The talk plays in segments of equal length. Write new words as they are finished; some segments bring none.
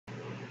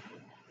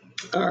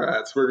All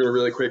right, so we're going to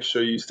really quick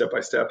show you step by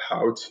step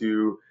how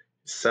to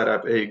set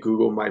up a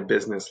Google My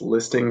Business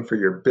listing for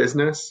your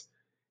business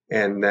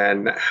and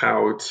then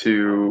how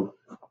to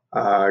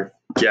uh,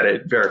 get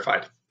it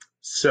verified.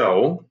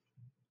 So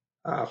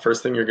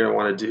first thing you're going to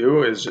want to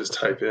do is just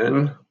type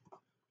in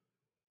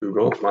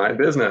Google My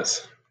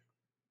Business.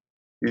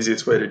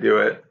 Easiest way to do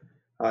it.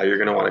 You're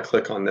going to want to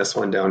click on this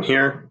one down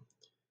here,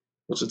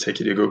 which will take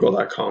you to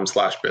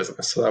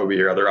google.com/business. So that would be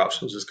your other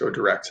options. Just go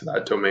direct to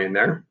that domain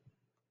there.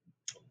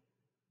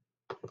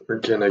 We're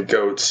going to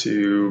go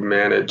to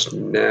manage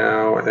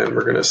now, and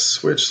we're going to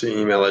switch the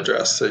email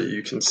address so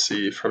you can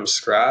see from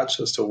scratch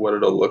as to what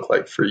it'll look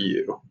like for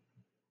you.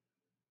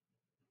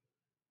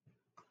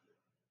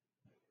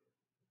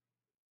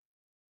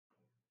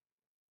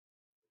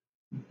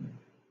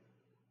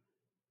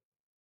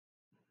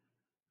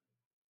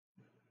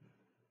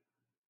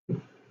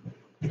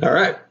 All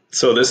right,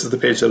 so this is the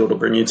page that it'll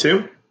bring you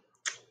to.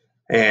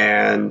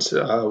 And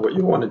what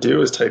you want to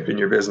do is type in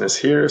your business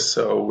here.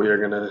 So we are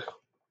going to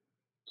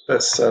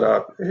let's set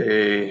up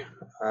a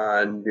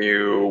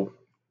new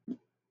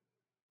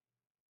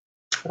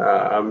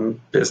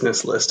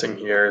business listing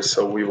here.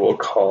 So we will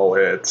call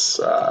it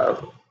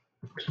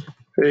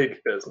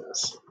Fake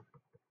Business.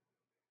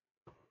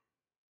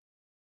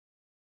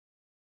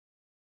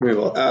 We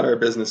will add our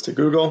business to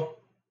Google.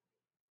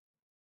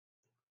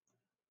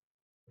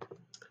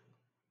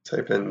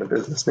 Type in the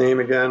business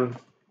name again.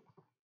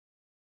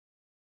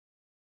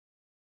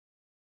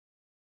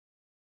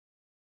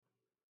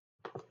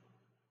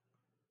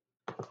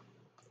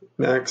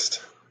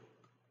 Next.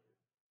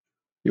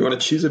 You want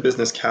to choose a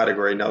business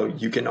category. Now,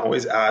 you can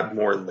always add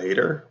more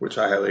later, which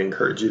I highly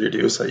encourage you to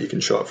do so that you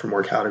can show up for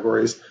more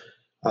categories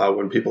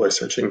when people are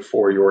searching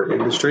for your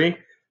industry.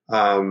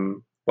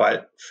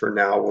 But for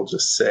now, we'll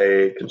just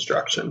say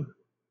construction.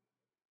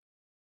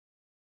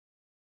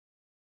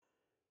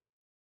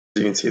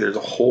 As you can see, there's a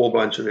whole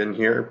bunch of in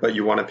here, but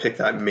you want to pick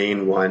that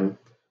main one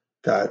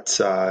that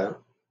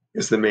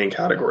is the main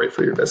category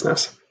for your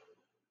business.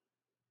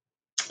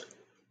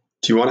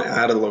 Do you want to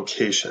add a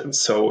location?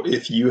 So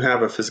if you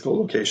have a physical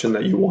location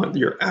that you want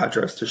your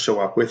address to show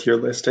up with your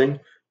listing,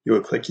 you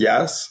would click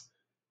yes.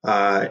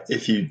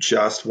 If you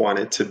just want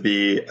it to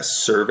be a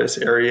service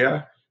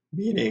area,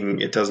 meaning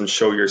it doesn't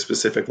show your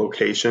specific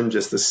location,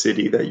 just the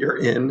city that you're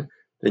in,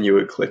 then you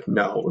would click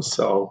no.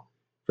 So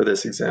for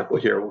this example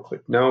here, we'll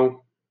click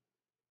no.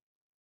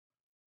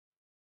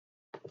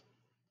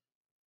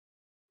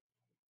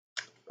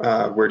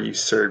 Where do you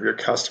serve your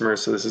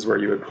customers? So this is where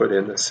you would put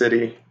in the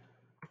city.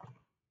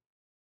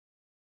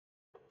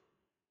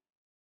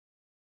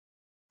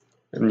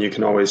 And you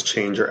can always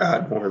change or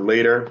add more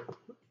later.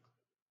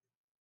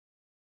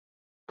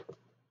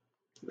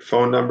 Your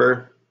phone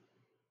number.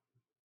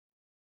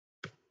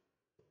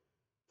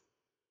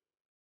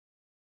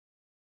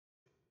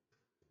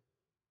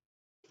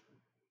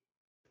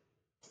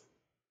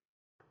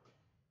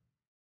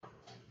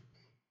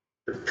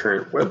 Your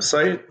current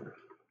website.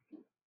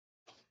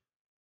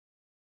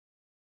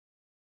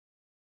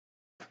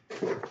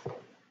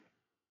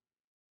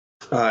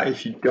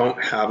 If you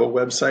don't have a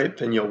website,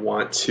 then you'll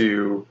want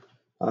to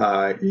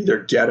either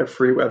get a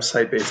free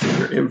website based on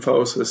your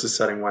info. So this is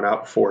setting one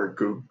up for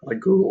Google, like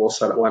Google will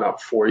set one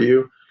up for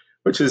you,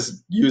 which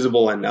is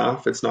usable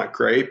enough. It's not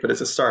great, but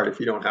it's a start if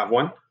you don't have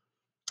one.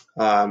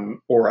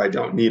 Or I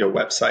don't need a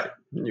website.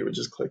 And you would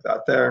just click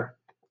that there.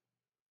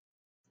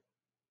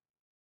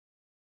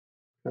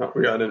 Oh,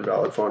 we got an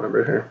invalid phone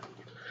number here.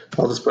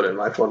 I'll just put in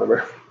my phone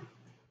number.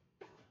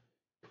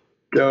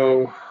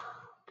 Go.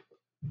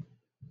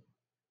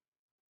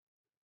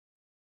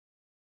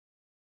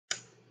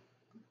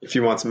 If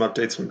you want some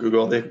updates from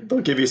Google, they'll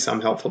give you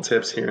some helpful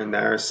tips here and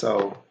there.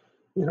 So,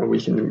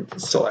 we can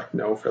select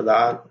no for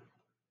that.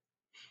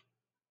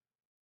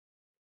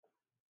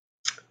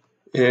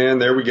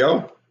 And there we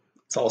go.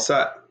 It's all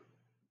set.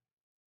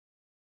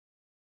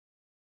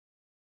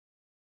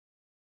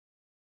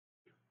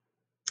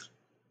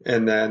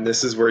 And then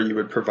this is where you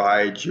would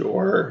provide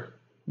your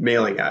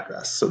mailing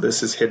address. So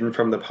this is hidden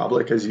from the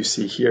public, as you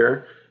see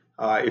here.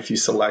 If you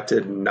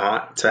selected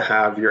not to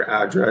have your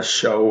address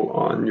show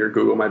on your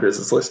Google My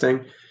Business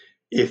listing,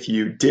 if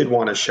you did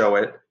want to show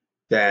it,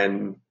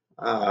 then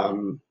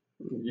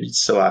you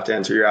still have to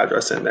enter your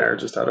address in there,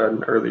 just at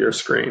an earlier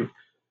screen.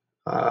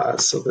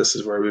 So this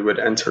is where we would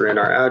enter in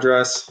our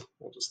address.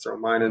 We'll just throw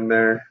mine in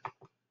there,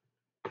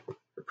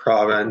 the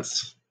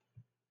province,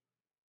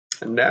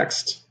 and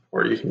next,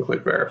 or you can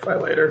click verify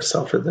later.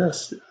 So for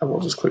this, I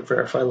will just click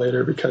verify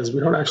later because we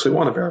don't actually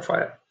want to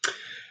verify it.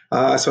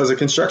 So as a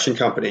construction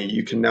company,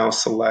 you can now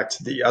select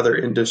the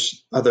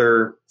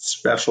other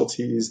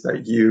specialties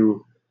that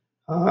you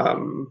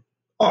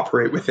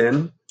operate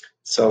within.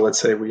 So let's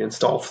say we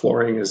install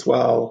flooring as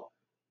well.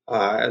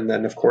 And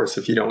then of course,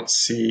 if you don't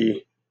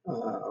see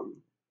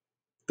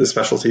the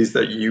specialties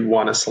that you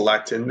want to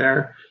select in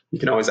there, you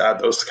can always add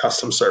those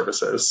custom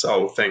services.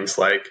 So things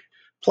like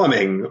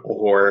plumbing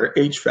or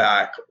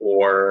HVAC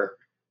or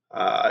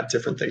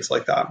different things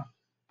like that,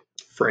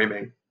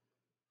 framing.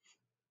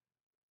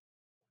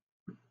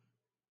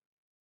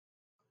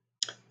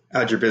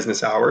 add your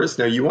business hours.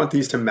 Now you want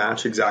these to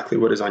match exactly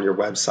what is on your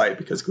website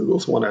because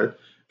Google's going to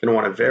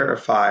want to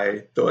verify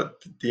the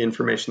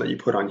information that you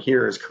put on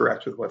here is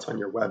correct with what's on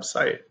your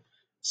website.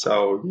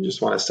 So you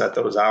just want to set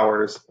those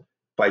hours.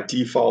 By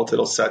default,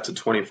 it'll set to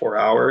 24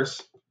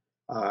 hours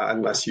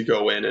unless you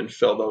go in and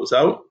fill those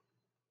out.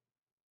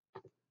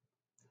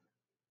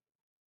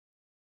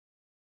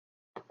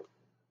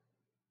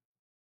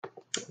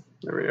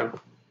 There we go.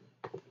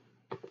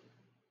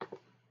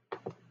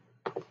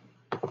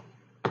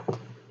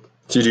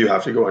 So you do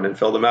have to go in and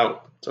fill them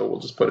out. So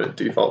we'll just put it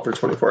default for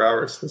 24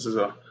 hours. This is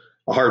a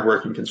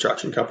hard-working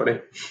construction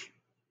company.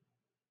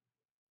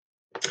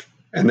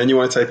 And then you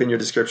want to type in your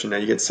description. Now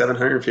you get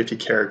 750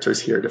 characters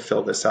here to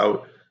fill this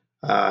out.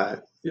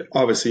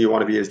 Obviously, you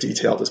want to be as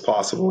detailed as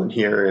possible in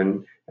here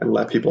and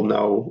let people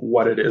know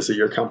what it is that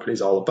your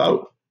company's all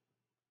about.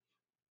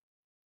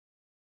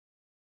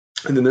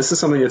 And then this is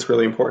something that's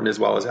really important as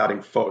well as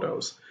adding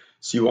photos.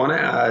 So you want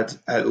to add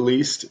at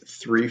least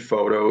 3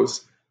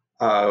 photos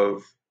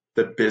of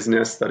the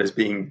business that is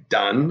being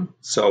done,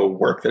 so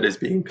work that is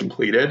being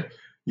completed.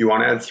 You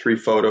want to add 3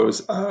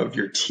 photos of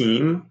your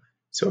team.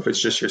 So if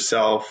it's just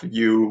yourself,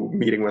 you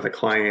meeting with a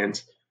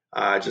client,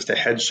 just a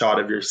headshot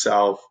of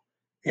yourself,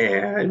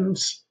 and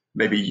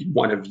maybe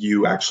one of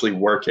you actually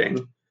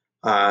working.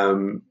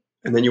 And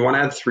then you want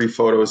to add 3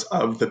 photos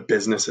of the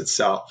business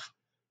itself.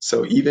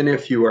 So even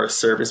if you are a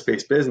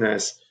service-based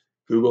business,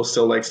 Google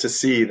still likes to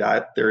see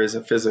that there is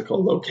a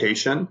physical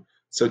location.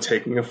 So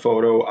taking a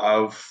photo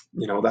of,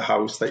 the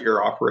house that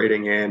you're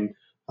operating in,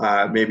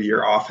 maybe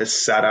your office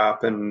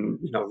setup and,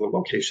 the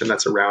location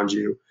that's around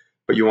you,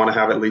 but you want to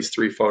have at least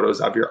 3 photos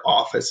of your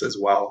office as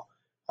well.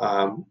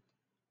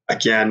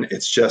 Again,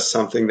 it's just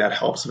something that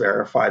helps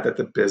verify that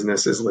the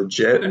business is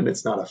legit and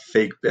it's not a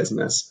fake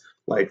business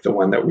like the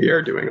one that we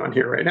are doing on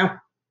here right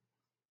now.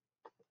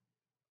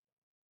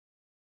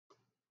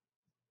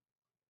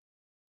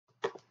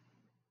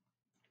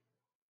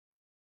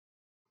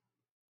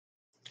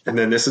 And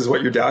then this is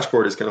what your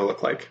dashboard is going to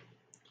look like.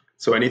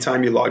 So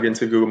anytime you log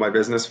into Google My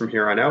Business from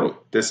here on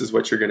out, this is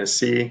what you're going to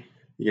see.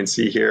 You can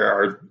see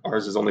here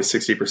ours is only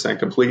 60%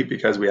 complete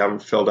because we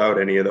haven't filled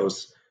out any of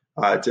those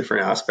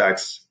different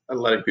aspects and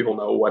letting people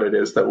know what it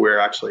is that we're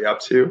actually up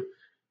to.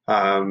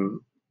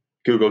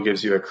 Google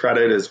gives you a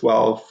credit as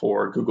well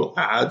for Google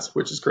Ads,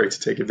 which is great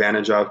to take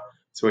advantage of.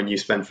 So when you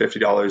spend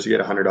 $50, you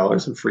get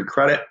 $100 in free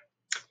credit.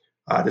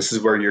 This is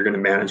where you're going to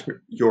manage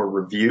your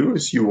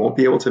reviews. You won't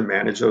be able to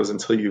manage those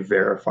until you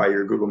verify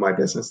your Google My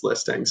Business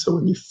listing. So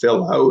when you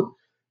fill out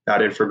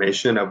that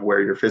information of where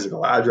your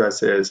physical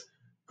address is,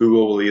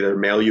 Google will either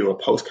mail you a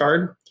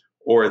postcard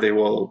or they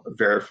will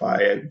verify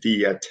it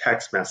via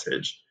text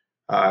message,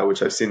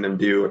 which I've seen them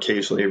do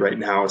occasionally right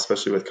now,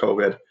 especially with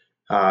COVID.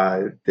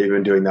 They've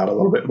been doing that a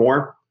little bit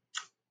more,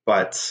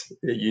 but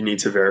you need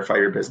to verify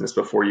your business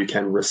before you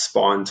can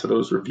respond to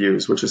those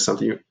reviews, which is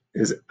something that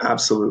is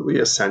absolutely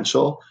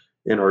essential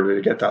in order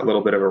to get that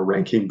little bit of a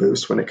ranking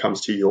boost when it comes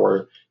to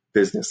your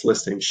business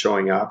listing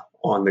showing up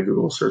on the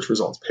Google search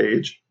results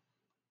page.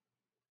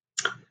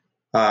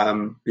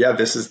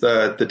 This is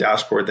the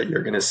dashboard that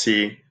you're going to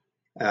see.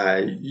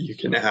 You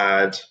can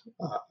add,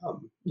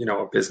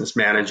 a business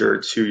manager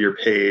to your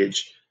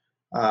page.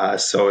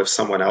 So if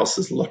someone else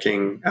is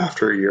looking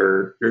after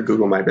your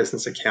Google My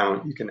Business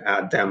account, you can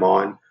add them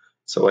on.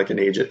 So like an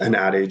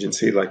ad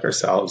agency like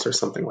ourselves or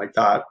something like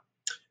that.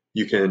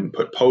 You can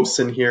put posts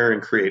in here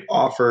and create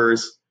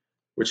offers,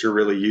 which are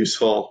really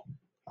useful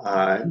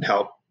and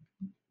help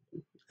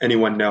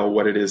anyone know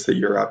what it is that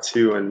you're up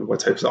to and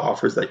what types of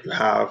offers that you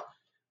have.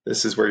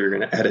 This is where you're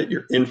going to edit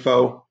your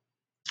info.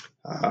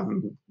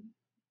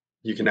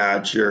 You can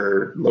add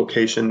your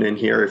location in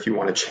here if you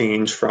want to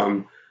change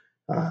from,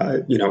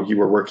 you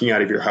were working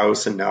out of your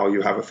house and now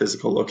you have a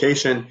physical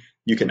location.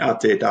 You can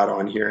update that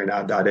on here and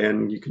add that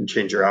in. You can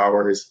change your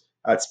hours,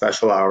 add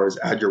special hours,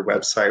 add your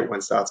website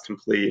once that's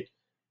complete,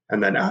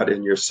 and then add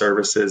in your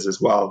services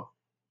as well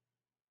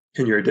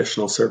and your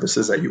additional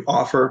services that you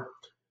offer.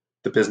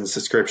 The business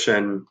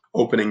description,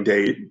 opening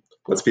date,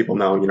 lets people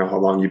know, how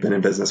long you've been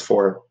in business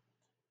for.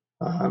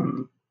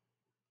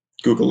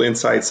 Google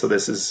Insights, so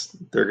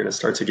they're going to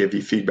start to give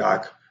you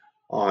feedback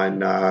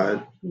on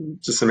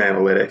just some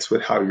analytics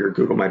with how your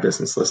Google My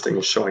Business listing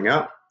is showing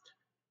up.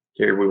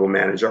 Here we will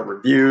manage our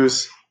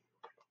reviews.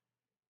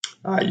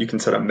 You can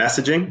set up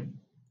messaging.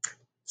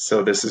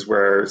 So this is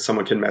where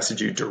someone can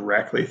message you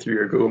directly through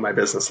your Google My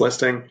Business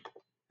listing,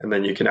 and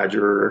then you can add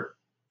your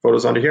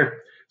photos onto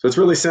here. So it's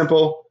really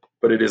simple,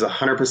 but it is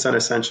 100%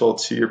 essential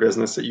to your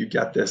business that you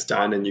get this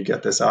done and you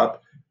get this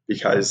up,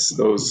 because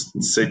those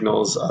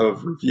signals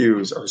of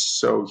reviews are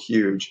so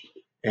huge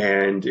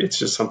and it's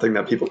just something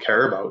that people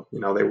care about.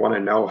 They want to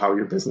know how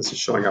your business is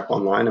showing up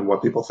online and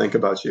what people think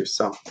about you.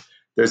 So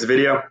there's a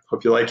video.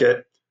 Hope you like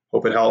it.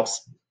 Hope it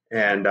helps.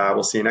 And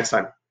we'll see you next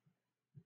time.